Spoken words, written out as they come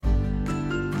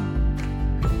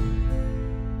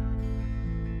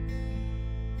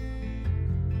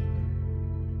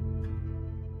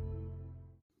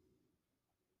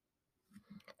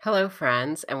Hello,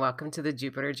 friends, and welcome to the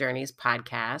Jupiter Journeys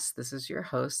podcast. This is your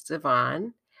host,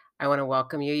 Yvonne. I want to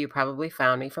welcome you. You probably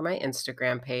found me from my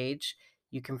Instagram page.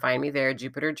 You can find me there,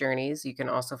 Jupiter Journeys. You can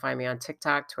also find me on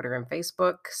TikTok, Twitter, and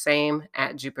Facebook. Same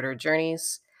at Jupiter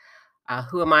Journeys.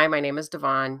 Who am I? My name is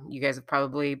Devon. You guys have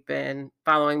probably been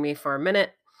following me for a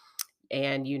minute,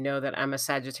 and you know that I'm a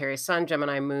Sagittarius Sun,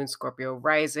 Gemini Moon, Scorpio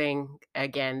Rising.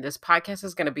 Again, this podcast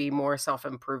is going to be more self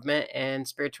improvement and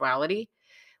spirituality.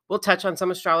 We'll touch on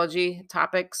some astrology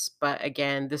topics, but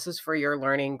again, this is for your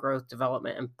learning, growth,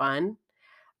 development, and fun.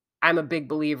 I'm a big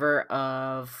believer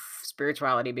of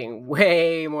spirituality being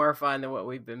way more fun than what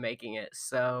we've been making it.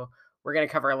 So we're going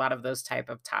to cover a lot of those type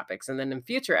of topics. And then in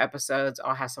future episodes,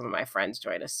 I'll have some of my friends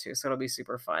join us too. So it'll be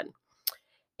super fun.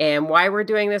 And why we're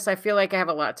doing this, I feel like I have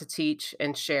a lot to teach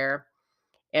and share.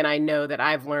 And I know that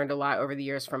I've learned a lot over the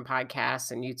years from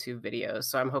podcasts and YouTube videos.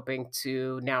 So I'm hoping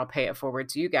to now pay it forward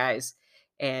to you guys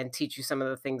and teach you some of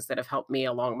the things that have helped me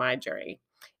along my journey.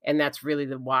 And that's really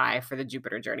the why for the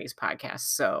Jupiter Journeys podcast.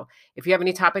 So if you have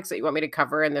any topics that you want me to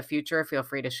cover in the future, feel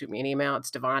free to shoot me an email.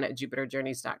 It's Devon at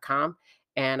jupiterjourneys.com.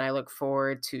 And I look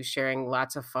forward to sharing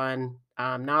lots of fun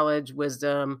knowledge,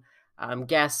 wisdom,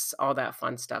 guests, all that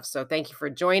fun stuff. So thank you for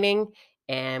joining,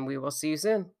 and we will see you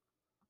soon.